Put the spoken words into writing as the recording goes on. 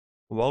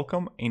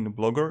Welcome in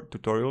Blogger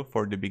tutorial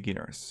for the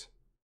beginners.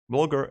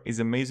 Blogger is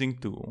an amazing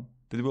tool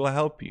that will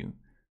help you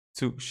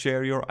to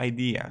share your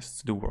ideas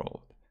to the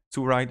world,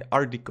 to write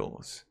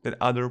articles that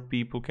other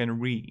people can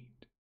read.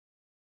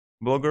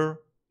 Blogger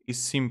is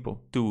a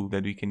simple tool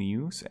that we can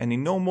use, and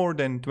in no more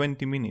than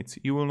 20 minutes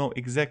you will know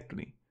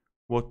exactly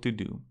what to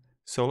do.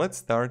 So let's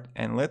start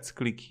and let's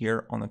click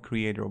here on a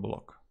creator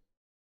blog.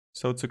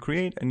 So to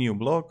create a new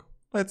blog,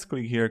 let's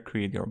click here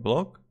create your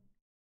blog.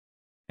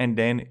 And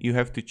then you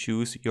have to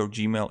choose your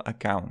Gmail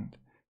account.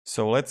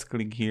 So let's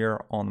click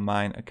here on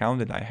my account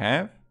that I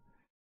have.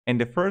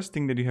 And the first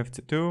thing that you have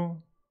to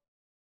do,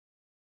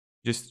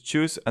 just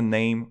choose a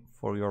name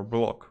for your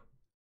blog.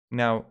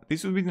 Now,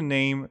 this would be the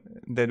name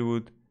that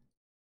would,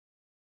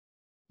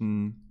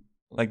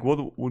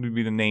 what would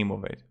be the name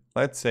of it?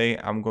 Let's say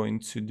I'm going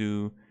to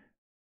do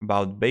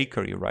about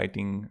bakery,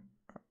 writing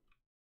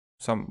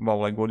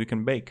what you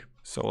can bake.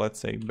 So let's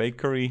say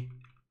bakery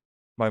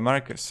by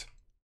Marcus.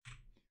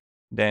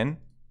 Then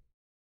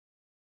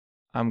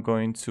I'm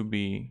going to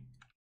be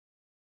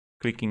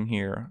clicking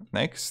here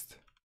next.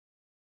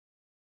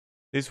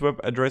 This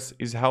web address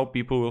is how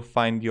people will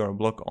find your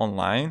blog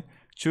online.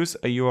 Choose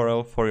a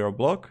URL for your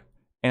blog,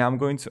 and I'm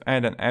going to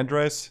add an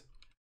address,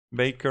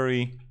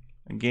 bakery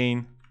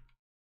again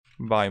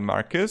by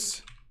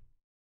Marcus.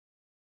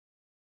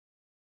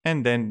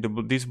 And then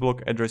this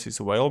blog address is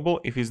available.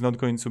 If it's not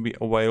going to be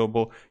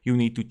available, you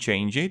need to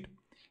change it.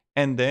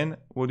 And then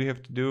what you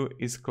have to do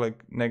is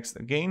click next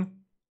again.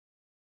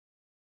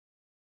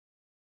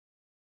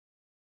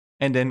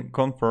 And then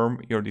confirm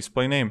your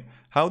display name.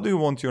 How do you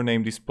want your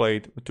name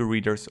displayed to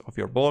readers of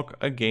your blog?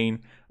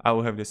 Again, I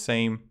will have the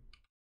same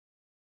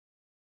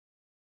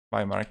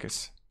by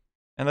Marcus.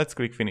 And let's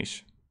click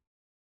finish.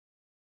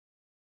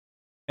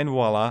 And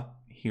voila,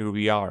 here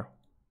we are.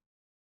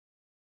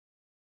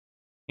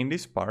 In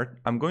this part,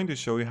 I'm going to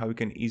show you how you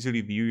can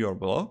easily view your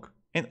blog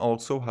and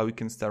also how you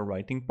can start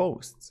writing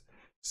posts.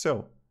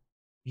 So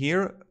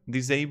here,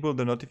 disable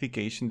the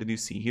notification that you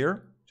see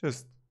here.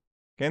 Just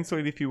cancel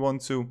it if you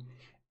want to.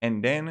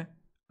 And then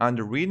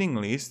under reading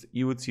list,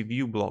 you would see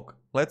view blog.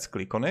 Let's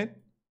click on it.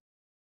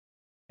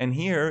 And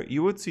here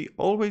you would see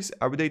always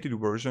updated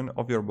version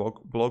of your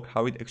blog,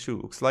 how it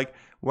actually looks like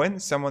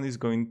when someone is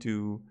going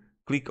to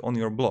click on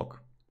your blog.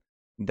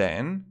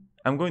 Then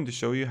I'm going to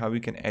show you how you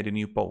can add a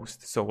new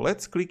post. So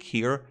let's click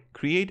here,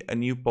 create a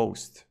new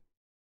post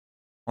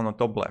on the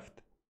top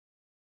left.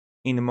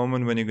 In a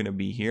moment when you're going to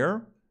be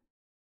here,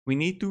 we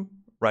need to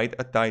write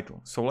a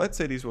title. So let's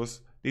say this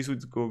was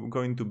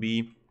going to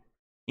be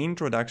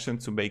Introduction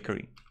to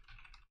Bakery.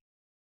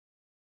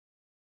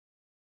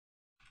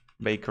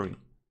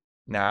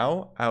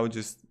 Now I'll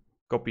just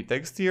copy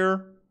text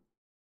here.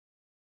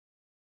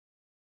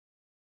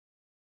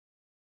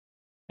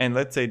 And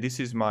let's say this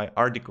is my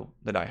article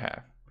that I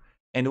have.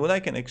 And what I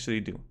can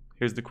actually do,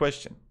 here's the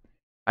question.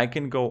 I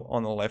can go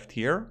on the left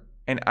here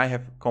and I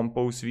have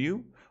compose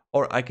view,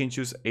 or I can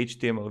choose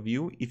HTML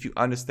view. If you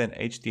understand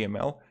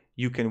HTML,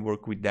 you can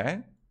work with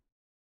that.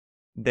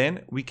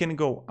 Then we can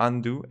go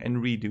undo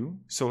and redo.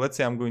 So let's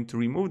say I'm going to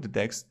remove the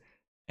text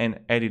and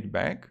add it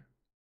back.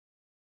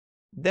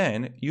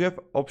 Then you have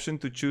option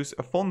to choose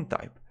a font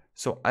type.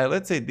 So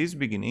let's say this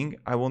beginning,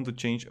 I want to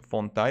change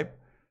font type,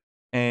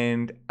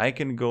 and I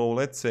can go,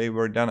 let's say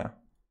Verdana,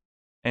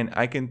 and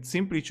I can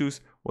simply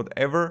choose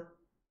whatever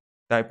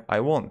type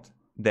I want.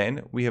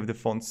 Then we have the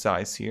font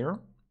size here,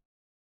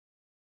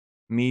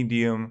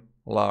 medium,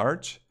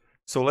 large.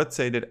 So let's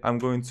say that I'm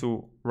going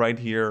to write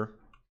here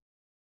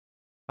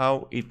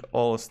how it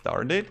all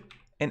started,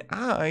 and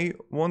I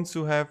want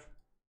to have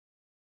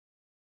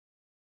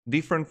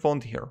different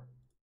font here.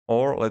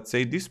 Or let's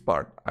say this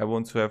part, I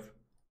want to have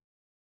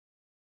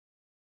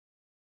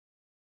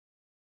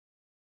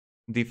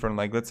different,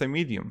 like let's say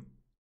medium.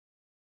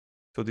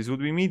 So this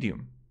would be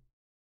medium.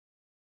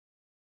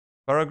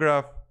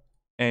 Paragraph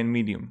and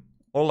medium,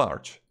 or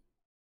large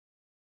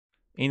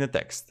in a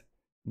text.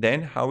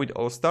 Then how it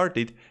all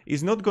started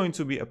is not going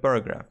to be a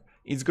paragraph.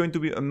 It's going to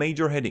be a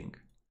major heading.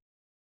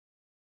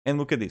 And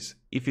look at this.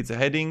 If it's a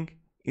heading,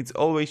 it's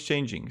always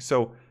changing.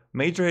 So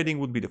major heading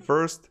would be the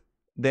first.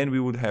 Then we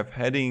would have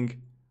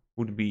heading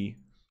would be,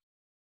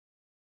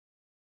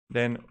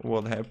 then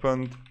what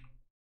happened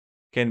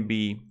can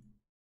be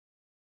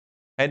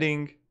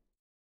heading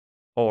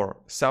or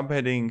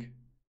subheading.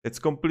 It's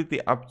completely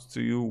up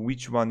to you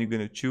which one you're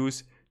going to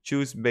choose.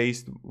 Choose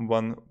based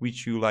on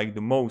which you like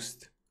the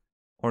most,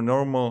 or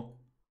normal,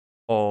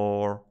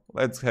 or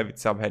let's have it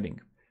subheading.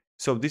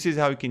 So this is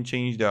how you can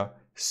change the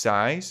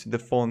size, the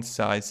font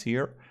size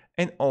here,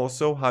 and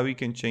also how you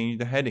can change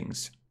the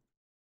headings.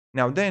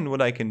 Now then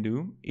what I can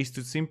do is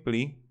to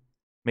simply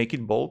make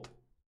it bold.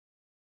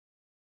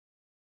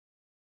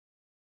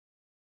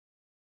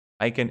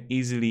 I can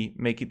easily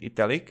make it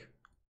italic.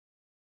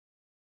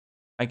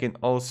 I can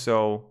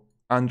also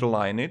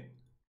underline it.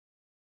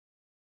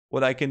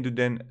 What I can do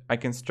then, I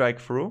can strike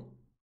through.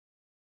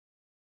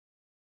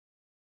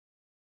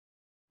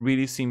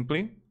 Really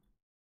simply.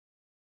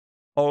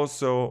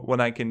 Also,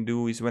 what I can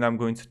do is when I'm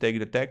going to take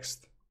the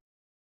text,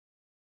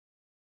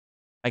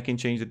 I can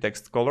change the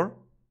text color.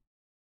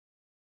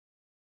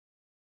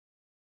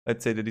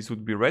 Let's say that this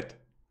would be red.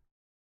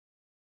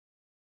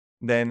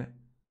 Then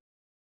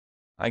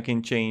I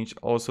can change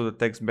also the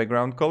text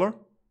background color.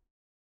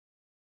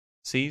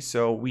 See,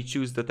 so we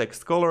choose the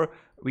text color.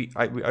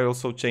 I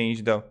also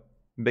change the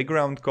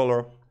background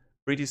color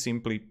pretty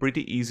simply,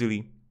 pretty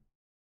easily.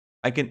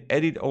 I can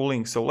edit all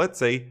links. So let's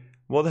say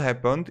what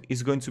happened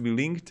is going to be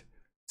linked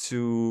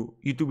to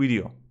YouTube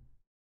video.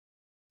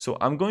 So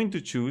I'm going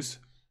to choose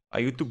a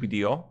YouTube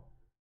video,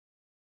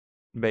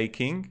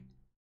 baking.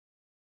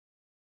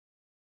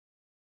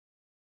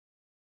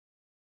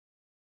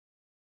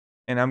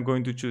 And I'm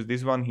going to choose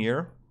this one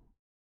here.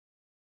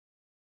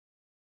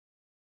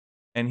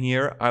 And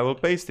here I will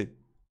paste it.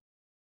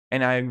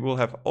 And I will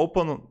have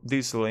open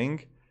this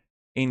link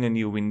in a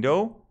new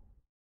window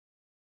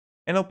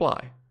and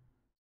apply.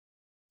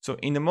 So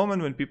in the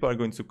moment when people are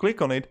going to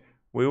click on it,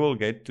 we will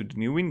get to the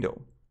new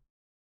window.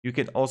 You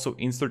can also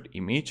insert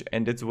image,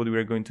 and that's what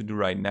we're going to do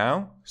right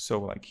now.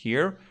 So like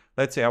here,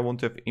 let's say I want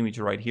to have image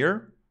right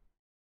here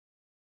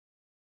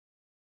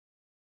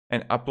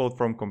and upload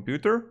from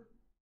computer.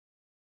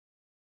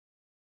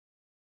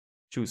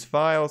 Choose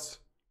files.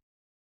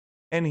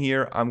 And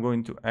here I'm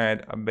going to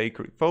add a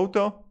bakery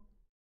photo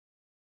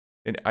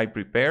that I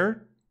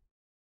prepared.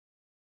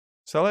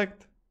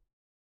 Select.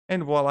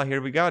 And voila,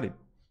 here we got it.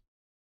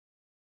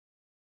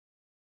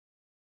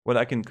 Well,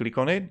 I can click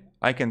on it.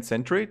 I can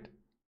center it.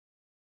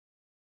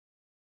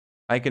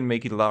 I can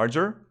make it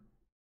larger.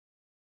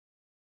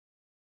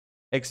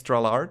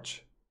 Extra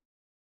large.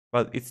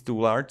 But it's too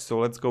large, so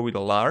let's go with a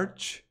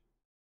large.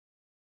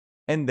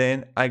 And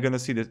then I'm gonna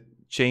see the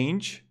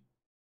change.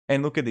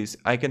 And look at this,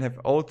 I can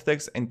have alt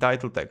text and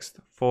title text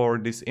for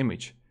this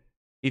image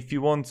if you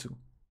want to.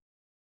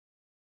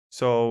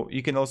 So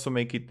you can also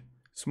make it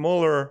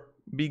smaller,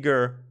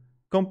 bigger,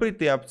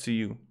 completely up to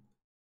you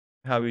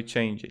how you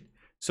change it.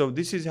 So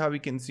this is how we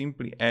can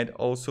simply add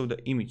also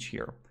the image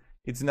here.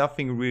 It's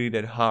nothing really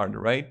that hard,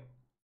 right?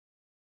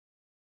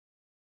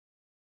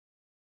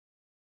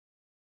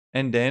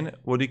 And then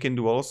what you can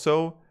do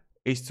also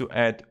is to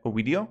add a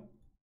video.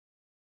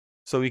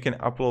 So you can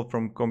upload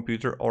from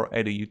computer or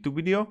add a YouTube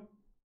video.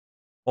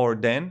 Or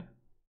then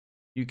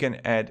you can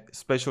add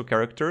special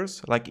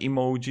characters like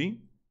emoji.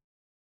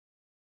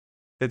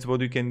 That's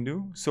what you can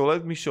do. So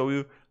let me show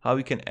you how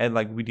you can add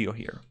like video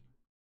here.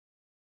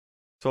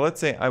 So let's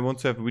say I want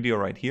to have video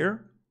right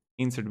here.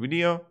 Insert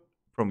video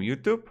from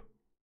YouTube.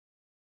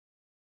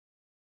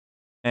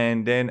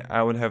 And then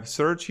I would have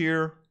search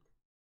here.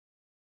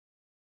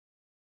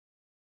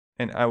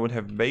 And I would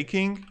have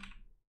baking.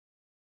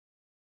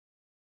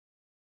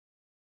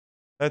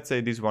 Let's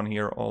say this one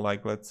here, or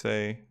like let's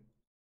say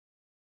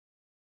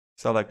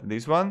select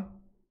this one.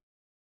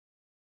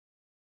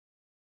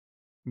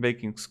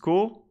 Baking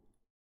school.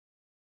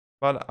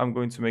 But I'm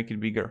going to make it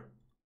bigger.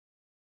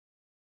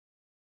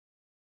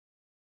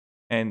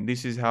 And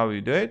this is how you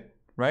do it,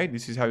 right?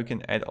 This is how you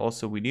can add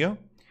also video.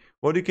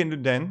 What you can do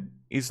then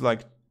is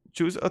like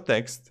choose a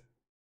text.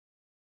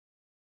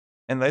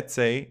 And let's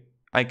say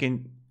I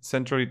can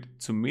center it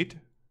to middle,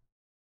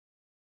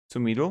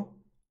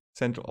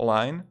 center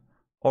align,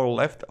 or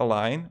left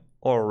align,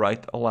 or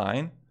right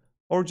align,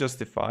 or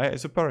justify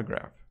as a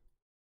paragraph.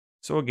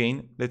 So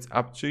again, that's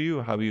up to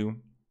you how you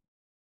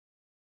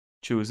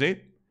choose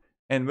it.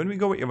 And when we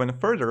go even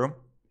further,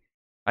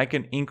 I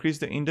can increase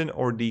the indent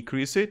or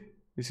decrease it.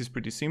 This is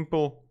pretty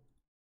simple.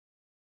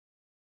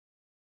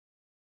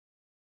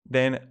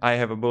 Then I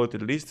have a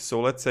bulleted list.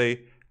 So let's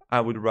say I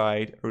would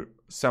write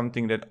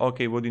something that,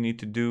 okay, what do you need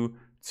to do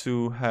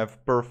to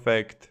have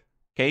perfect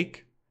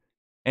cake?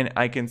 And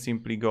I can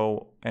simply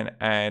go and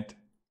add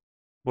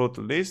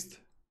bulleted list.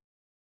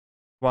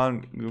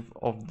 1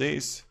 of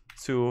this,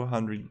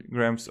 200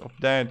 grams of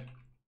that.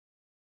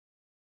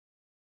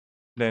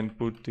 Then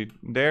put it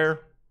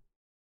there.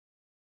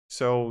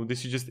 So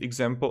this is just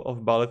example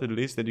of bulleted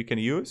list that you can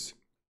use.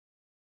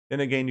 Then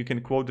again, you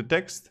can quote the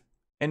text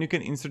and you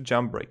can insert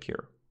jump break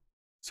here.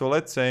 So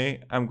let's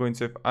say I'm going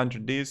to have under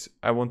this,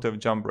 I want to have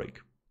jump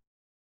break.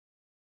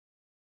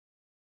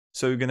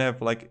 So you're gonna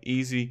have like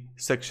easy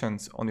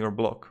sections on your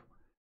block.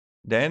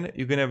 Then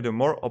you can have the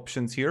more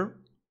options here.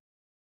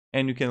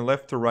 And you can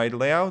left to right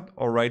layout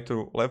or right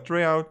to left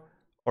layout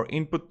or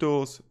input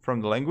tools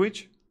from the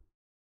language.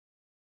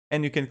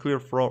 And you can clear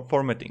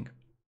formatting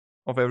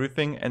of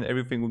everything, and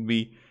everything would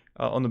be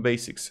on the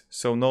basics.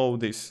 So know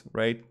this,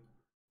 right?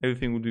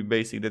 Everything would be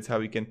basic. That's how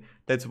you can,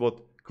 that's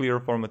what clear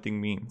formatting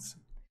means.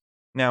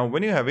 Now,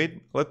 when you have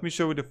it, let me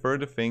show you the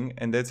further thing,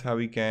 and that's how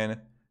we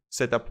can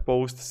set up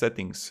post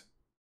settings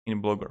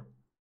in Blogger.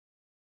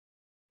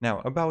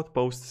 Now, about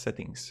post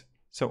settings.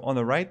 So on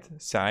the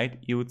right side,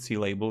 you would see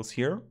labels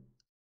here.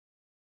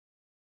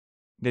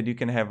 That you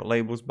can have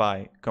labels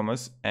by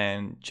commas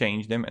and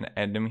change them and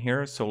add them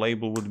here. So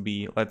label would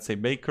be, let's say,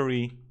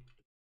 bakery.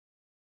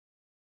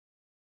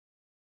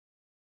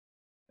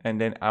 And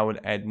then I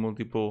would add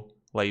multiple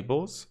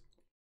labels.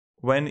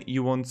 When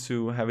you want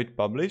to have it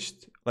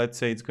published, let's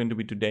say it's going to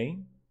be today.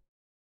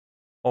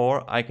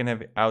 Or I can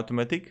have it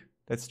automatic,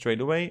 That's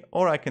straight away,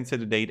 or I can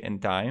set the date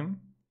and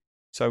time.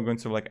 So I'm going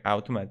to like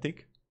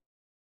automatic,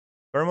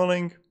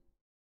 permalink,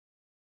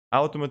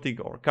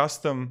 automatic or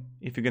custom.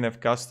 If you're gonna have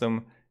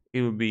custom,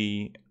 it will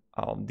be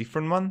a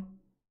different one.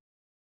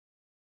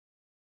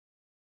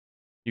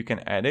 You can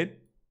add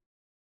it,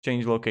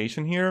 change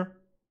location here.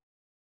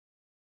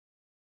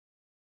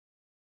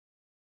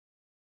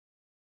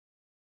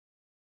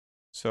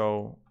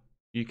 So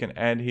you can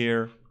add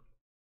here.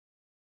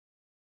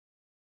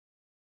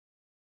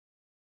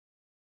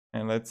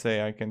 And let's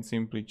say I can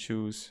simply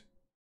choose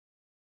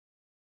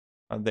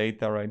a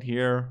data right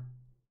here.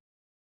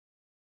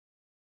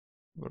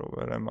 Bro,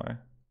 where am I?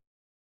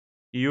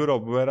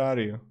 Europe, where are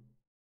you?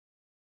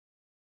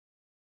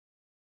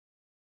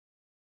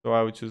 So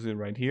I would choose it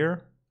right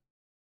here.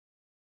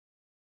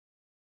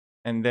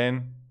 And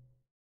then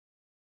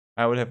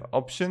I would have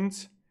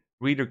options,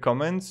 reader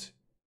comments,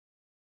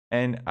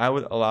 and I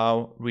would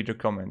allow reader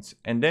comments.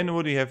 And then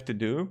what you have to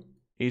do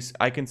is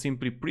I can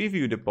simply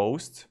preview the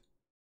post,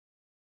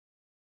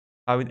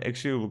 how it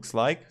actually looks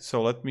like.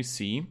 So let me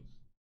see.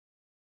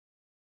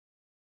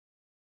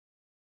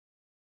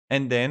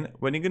 And then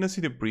when you're gonna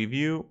see the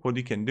preview, what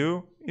you can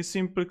do is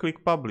simply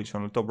click publish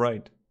on the top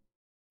right.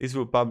 This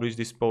will publish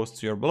this post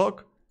to your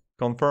blog,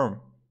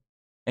 confirm.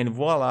 And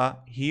voila,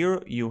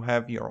 here you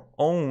have your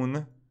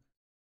own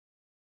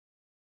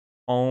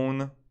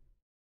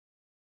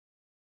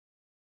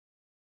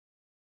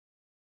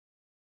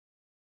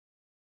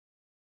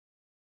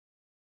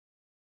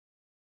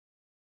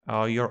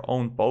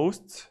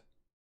posts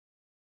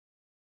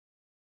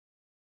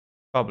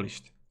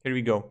published. Here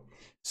we go.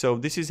 So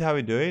this is how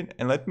we do it.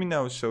 And let me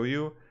now show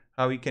you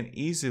how you can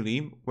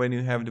easily, when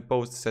you have the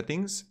post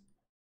settings,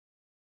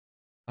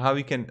 how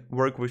you can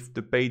work with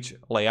the page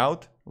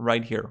layout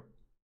right here.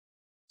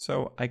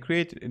 So I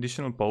created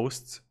additional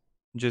posts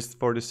just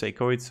for the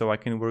sake of it, so I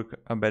can work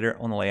better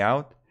on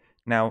layout.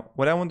 Now,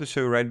 what I want to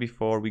show you right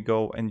before we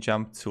go and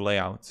jump to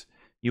layouts,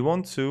 you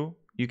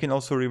can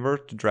also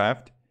revert to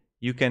draft.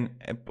 You can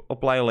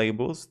apply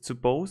labels to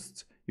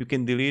posts. You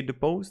can delete the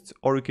posts,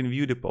 or you can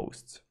view the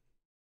posts.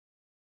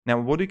 Now,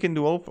 what you can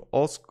do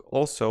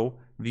also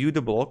view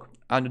the blog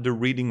under the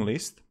reading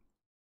list.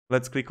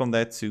 Let's click on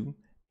that too,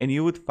 and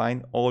you would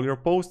find all your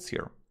posts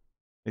here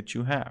that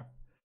you have.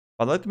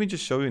 But let me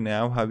just show you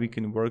now how we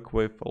can work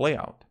with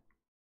layout.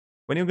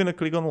 When you're gonna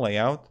click on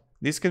layout,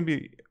 this can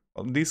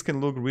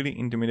look really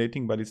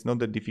intimidating, but it's not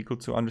that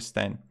difficult to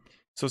understand.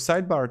 So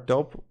sidebar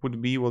top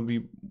would be what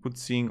we would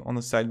seeing on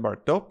the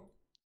sidebar top,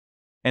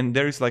 and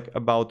there is like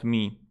about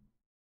me.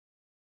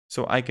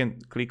 So I can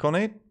click on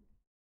it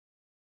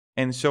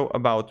and show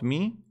about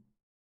me.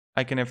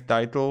 I can have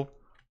title,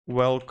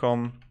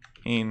 welcome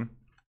in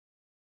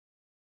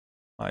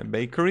my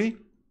bakery.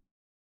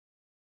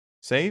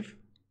 Save.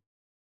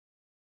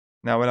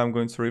 Now when I'm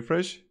going to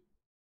refresh,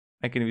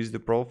 I can visit the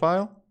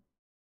profile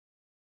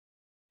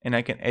and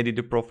I can edit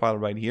the profile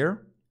right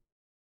here.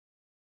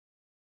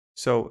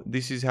 So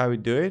this is how we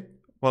do it.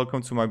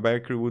 Welcome to my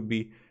bakery would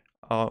be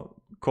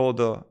called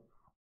the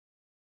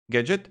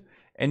gadget,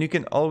 and you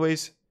can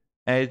always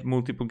add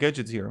multiple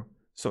gadgets here.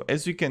 So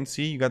as you can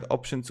see, you got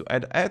option to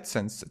add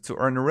AdSense, to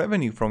earn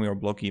revenue from your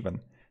blog,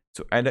 even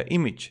to add an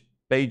image,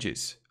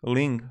 pages,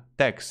 link,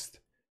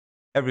 text,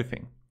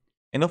 everything.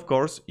 And of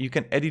course, you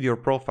can edit your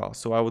profile.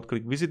 So I would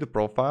click visit the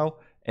profile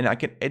and I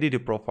can edit the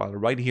profile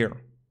right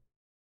here.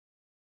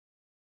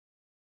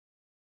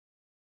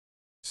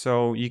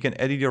 So you can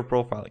edit your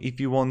profile if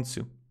you want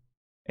to.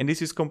 And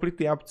this is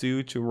completely up to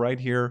you to write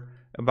here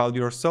about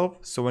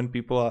yourself. So when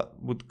people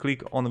would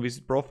click on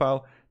visit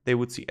profile, they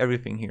would see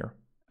everything here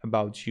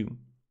about you.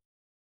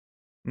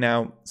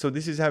 Now, so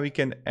this is how we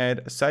can add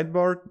a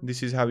sidebar.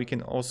 This is how we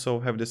can also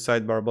have the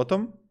sidebar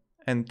bottom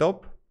and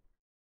top.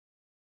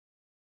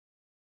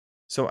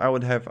 So I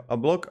would have a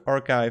blog,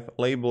 archive,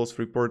 labels,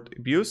 report,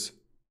 abuse.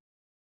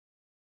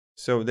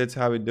 So that's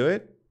how we do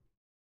it.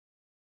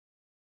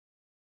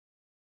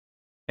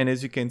 And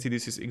as you can see,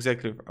 this is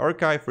exactly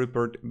archive,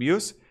 report,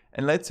 abuse.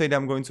 And let's say that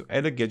I'm going to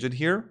add a gadget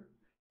here,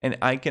 and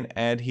I can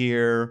add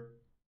here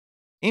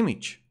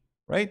image,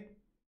 right?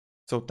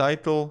 So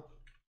title,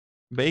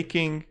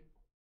 baking,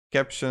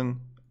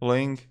 caption,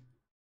 link,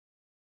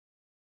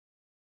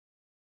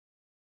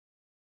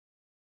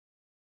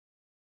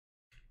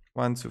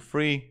 one, two,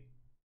 three.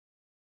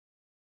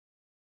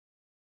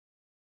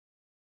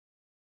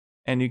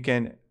 And you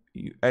can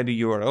add a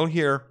URL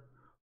here,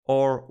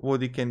 or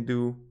what you can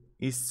do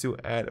is to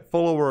add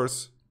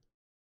followers,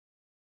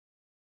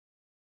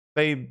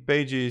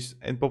 pages,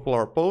 and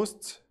popular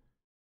posts,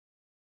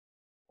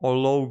 or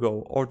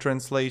logo, or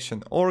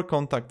translation, or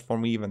contact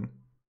form even.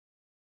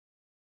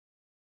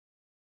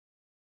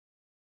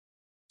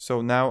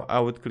 So now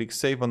I would click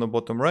save on the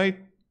bottom right,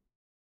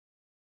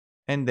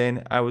 and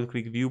then I would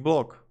click view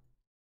blog.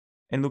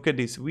 And look at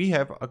this, we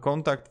have a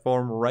contact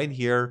form right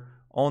here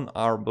on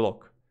our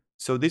blog.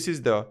 So this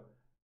is the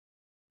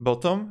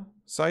bottom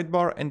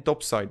sidebar and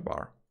top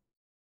sidebar.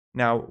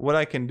 Now what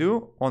I can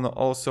do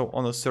also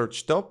on a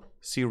search top,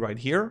 see right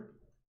here,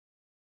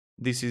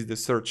 this is the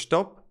search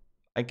top.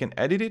 I can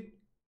edit it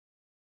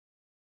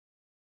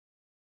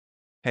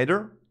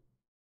header.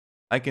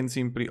 I can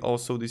simply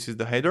also, this is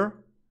the header,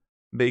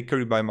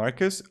 bakery by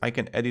Marcus. I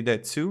can edit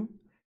that too.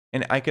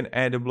 And I can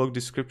add a blog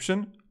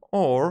description,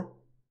 or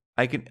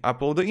I can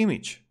upload the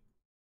image.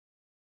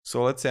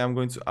 So let's say I'm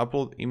going to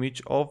upload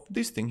image of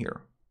this thing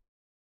here.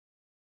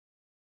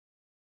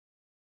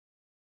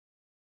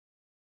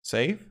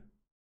 Save.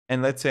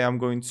 And let's say I'm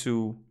going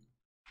to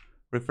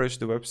refresh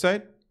the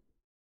website.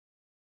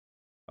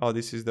 Oh,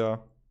 this is the...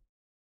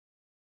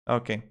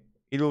 Okay.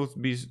 It will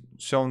be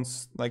shown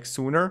like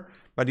sooner,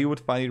 but you would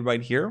find it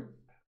right here.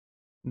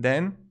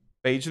 Then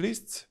page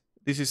lists.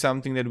 This is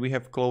something that we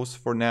have closed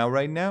for now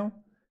right now,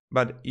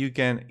 but you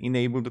can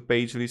enable the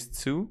page list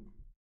too.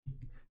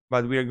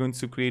 But we are going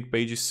to create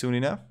pages soon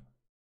enough.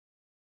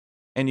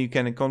 And you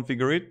can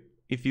configure it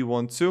if you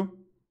want to.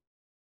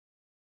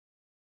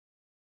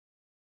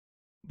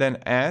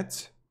 Then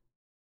ads.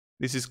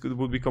 This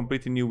would be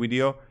completely new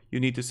video. You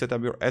need to set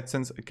up your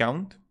AdSense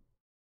account.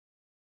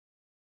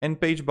 And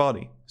page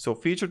body. So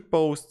featured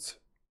posts,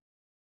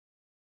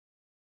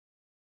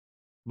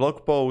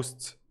 blog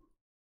posts,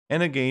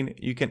 and again,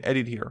 you can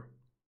edit here.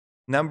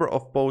 Number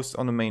of posts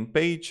on the main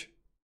page.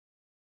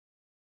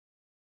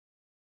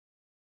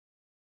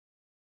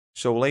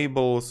 Show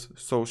labels,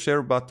 show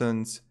share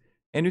buttons,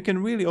 and you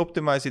can really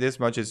optimize it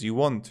as much as you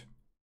want.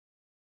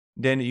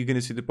 Then you're going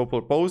to see the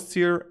popular posts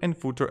here and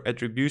footer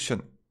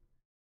attribution.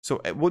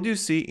 So what you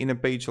see in a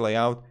page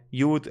layout,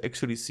 you would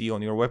actually see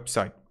on your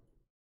website.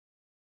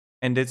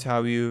 And that's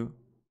how you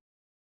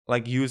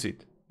like use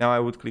it. Now I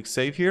would click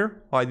save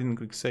here. Oh, I didn't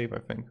click save, I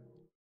think.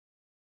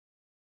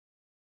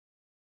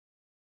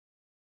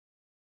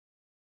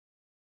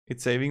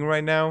 It's saving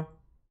right now.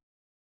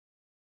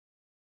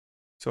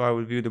 So I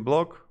will view the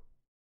blog.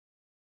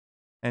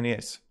 And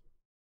yes.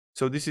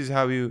 So this is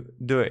how you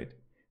do it.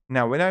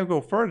 Now, when I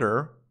go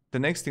further, the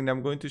next thing that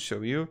I'm going to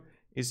show you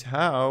is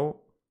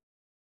how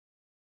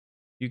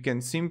you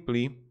can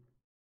simply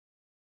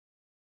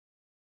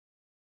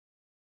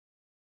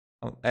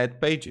add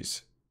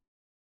pages.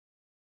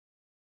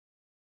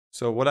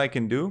 So what I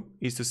can do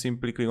is to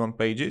simply click on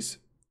pages,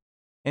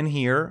 and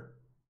here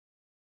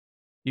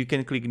you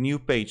can click new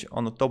page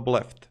on the top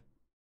left.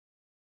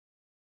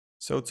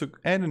 So to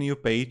add a new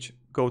page,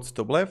 go to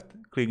top left,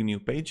 click new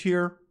page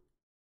here,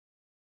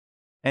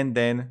 and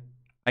then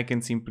I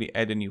can simply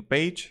add a new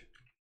page,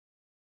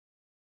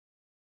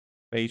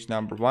 page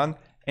number 1,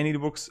 and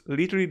it works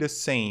literally the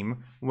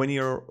same when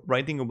you're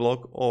writing a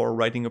blog or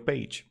writing a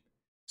page.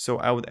 So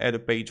I would add a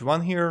page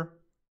 1 here,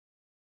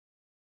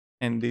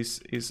 and this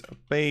is a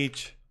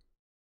page,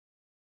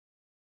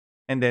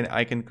 and then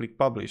I can click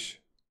publish.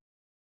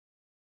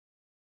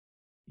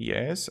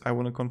 Yes, I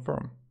want to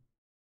confirm.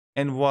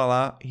 And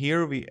voila,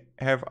 here we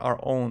have our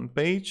own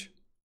page.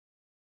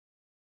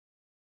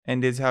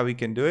 And that's how we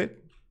can do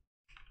it.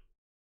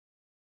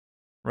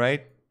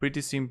 Right?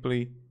 Pretty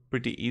simply,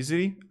 pretty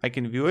easily. I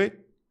can view it.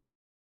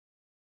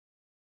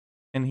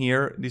 And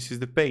here, this is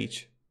the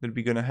page that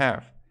we're gonna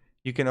have.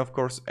 You can, of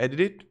course, edit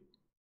it.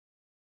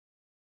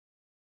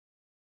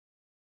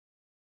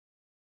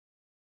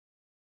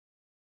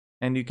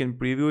 And you can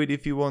preview it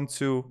if you want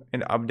to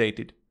and update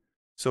it.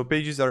 So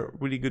pages are a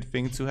really good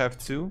thing to have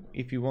too,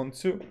 if you want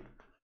to.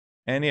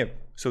 And yeah,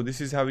 so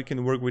this is how we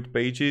can work with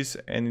pages,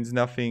 and it's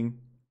nothing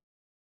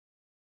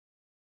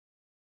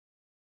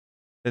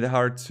that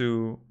hard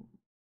to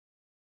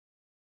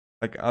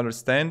like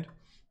understand.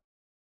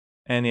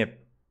 And yeah,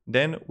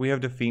 then we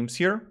have the themes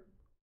here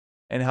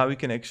and how we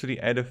can actually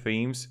add the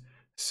themes.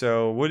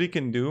 So what you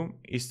can do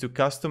is to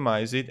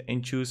customize it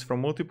and choose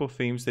from multiple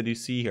themes that you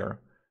see here.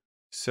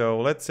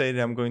 So let's say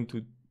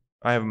that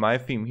I have my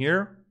theme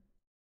here.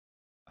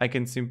 I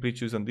can simply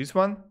choose on this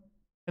one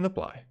and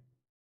apply.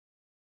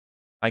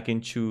 I can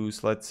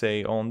choose, let's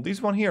say, on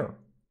this one here,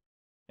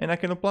 and I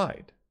can apply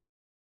it.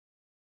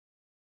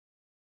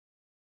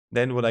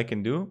 Then what I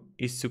can do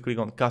is to click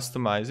on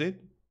customize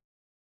it.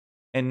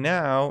 And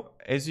now,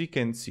 as you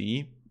can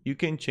see, you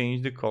can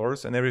change the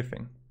colors and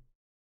everything.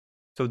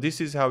 So this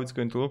is how it's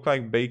going to look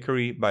like,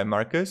 bakery by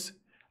Marcus.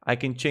 I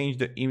can change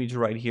the image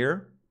right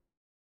here.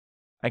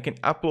 I can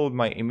upload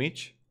my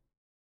image.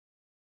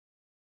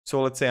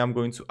 So let's say I'm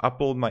going to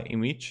upload my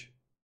image,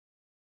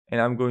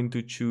 and I'm going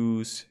to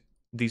choose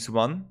this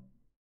one.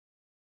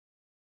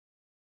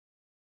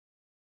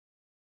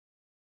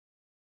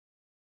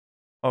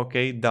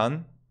 Okay,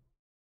 done.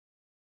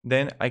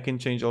 Then I can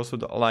change also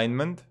the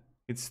alignment.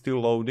 It's still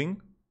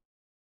loading.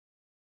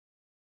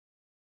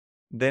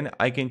 Then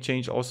I can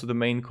change also the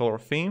main color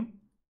theme.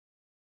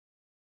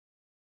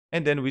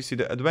 And then we see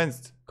the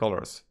advanced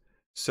colors.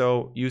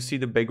 So you see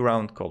the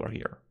background color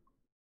here.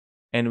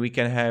 And we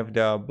can have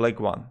the black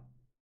one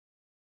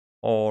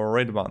or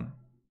red one.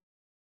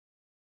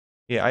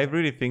 Yeah, I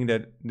really think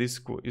that this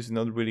is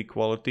not really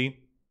quality.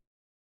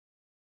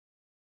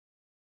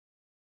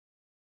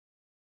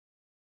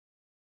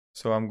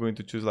 So I'm going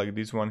to choose like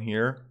this one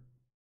here.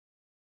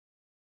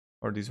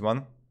 Or this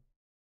one.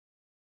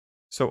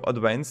 So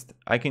advanced,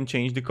 I can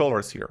change the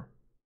colors here.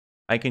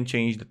 I can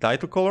change the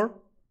title color.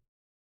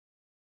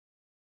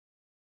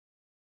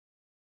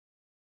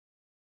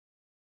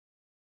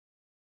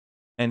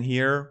 And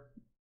here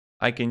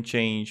I can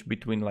change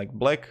between like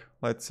black,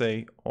 let's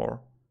say,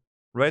 or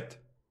red.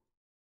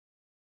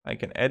 I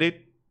can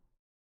edit.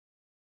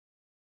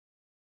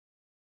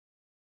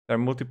 There are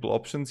multiple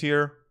options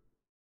here.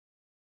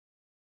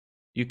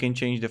 You can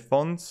change the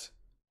fonts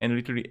and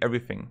literally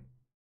everything.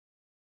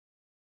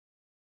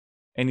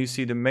 And you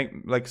see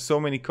like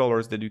so many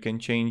colors that you can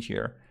change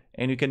here.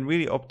 And you can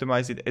really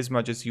optimize it as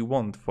much as you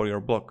want for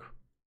your blog.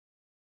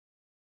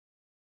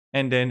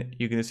 And then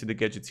you're gonna see the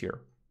gadgets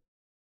here.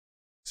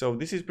 So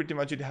this is pretty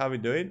much it how we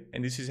do it.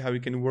 And this is how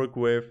you can work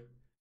with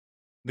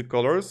the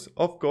colors.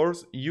 Of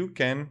course, you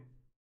can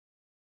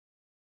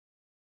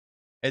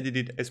edit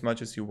it as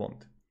much as you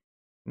want.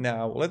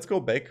 Now let's go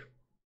back,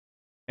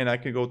 and I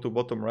can go to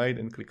bottom right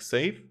and click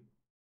save.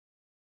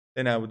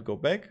 Then I would go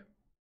back.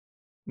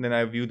 Then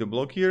I view the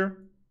blog here,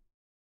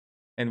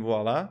 and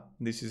voila,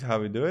 this is how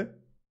we do it.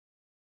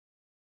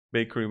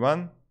 Bakery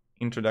 1,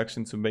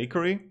 introduction to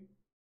bakery,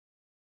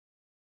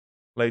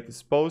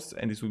 latest posts,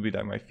 and this would be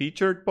like my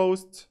featured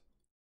posts.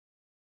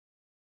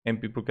 And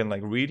people can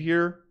like read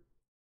here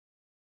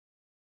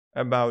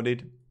about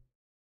it.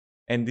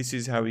 And this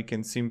is how we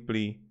can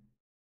simply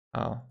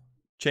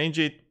change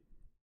it.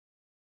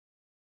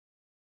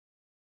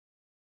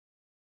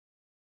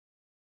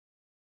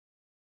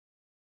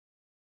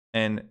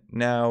 And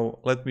now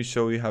let me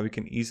show you how you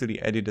can easily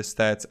edit the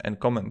stats and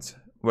comments,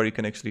 where you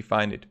can actually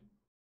find it.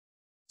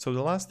 So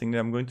the last thing that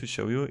I'm going to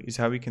show you is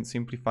how we can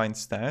simply find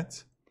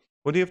stats.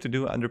 What you have to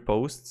do under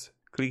posts,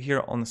 click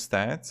here on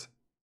stats.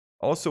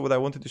 Also, what I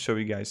wanted to show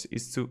you guys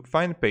is to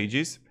find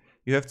pages.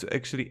 You have to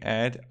actually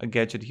add a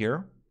gadget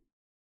here.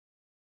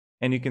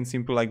 And you can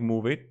simply like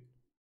move it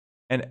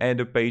and add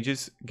a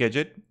pages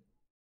gadget.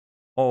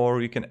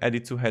 Or you can add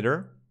it to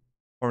header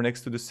or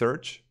next to the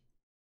search.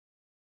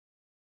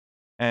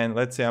 And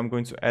let's say I'm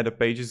going to add a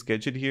pages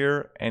gadget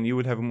here, and you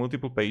would have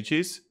multiple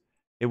pages.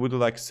 It would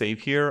like save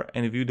here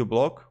and view the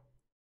blog.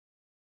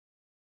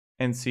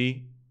 And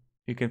see,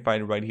 you can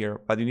find it right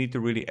here, but you need to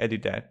really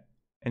edit that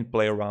and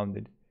play around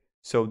it.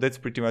 So that's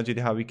pretty much it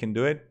how we can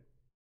do it.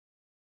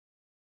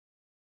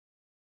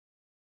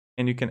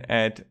 And you can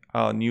add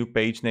a new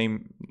page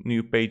name,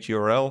 new page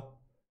URL,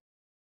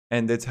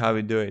 and that's how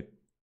we do it.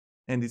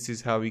 And this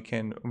is how we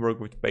can work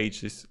with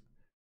pages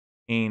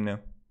in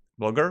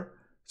Blogger.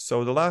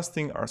 So the last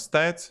thing are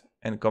stats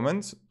and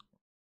comments,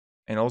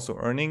 and also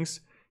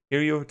earnings.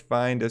 Here you would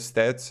find the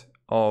stats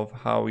of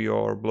how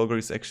your blogger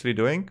is actually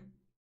doing.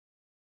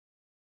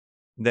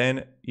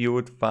 Then you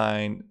would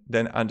find,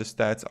 then under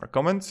stats are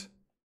comments,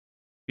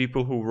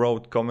 people who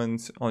wrote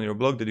comments on your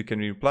blog that you can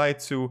reply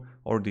to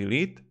or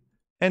delete.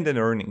 And then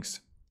earnings.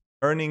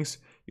 Earnings,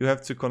 you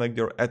have to connect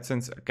your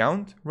AdSense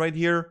account right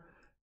here.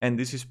 And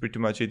this is pretty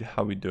much it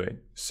how we do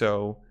it.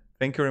 So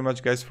thank you very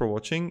much guys for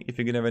watching. If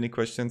you're gonna have any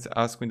questions,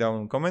 ask me down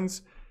in the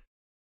comments.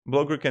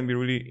 Blogger can be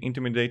really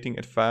intimidating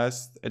at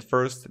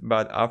first,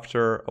 but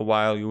after a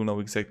while you'll know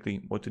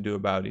exactly what to do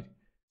about it.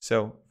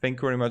 So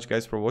thank you very much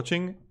guys for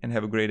watching, and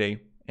have a great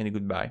day and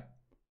goodbye.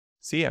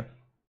 See ya.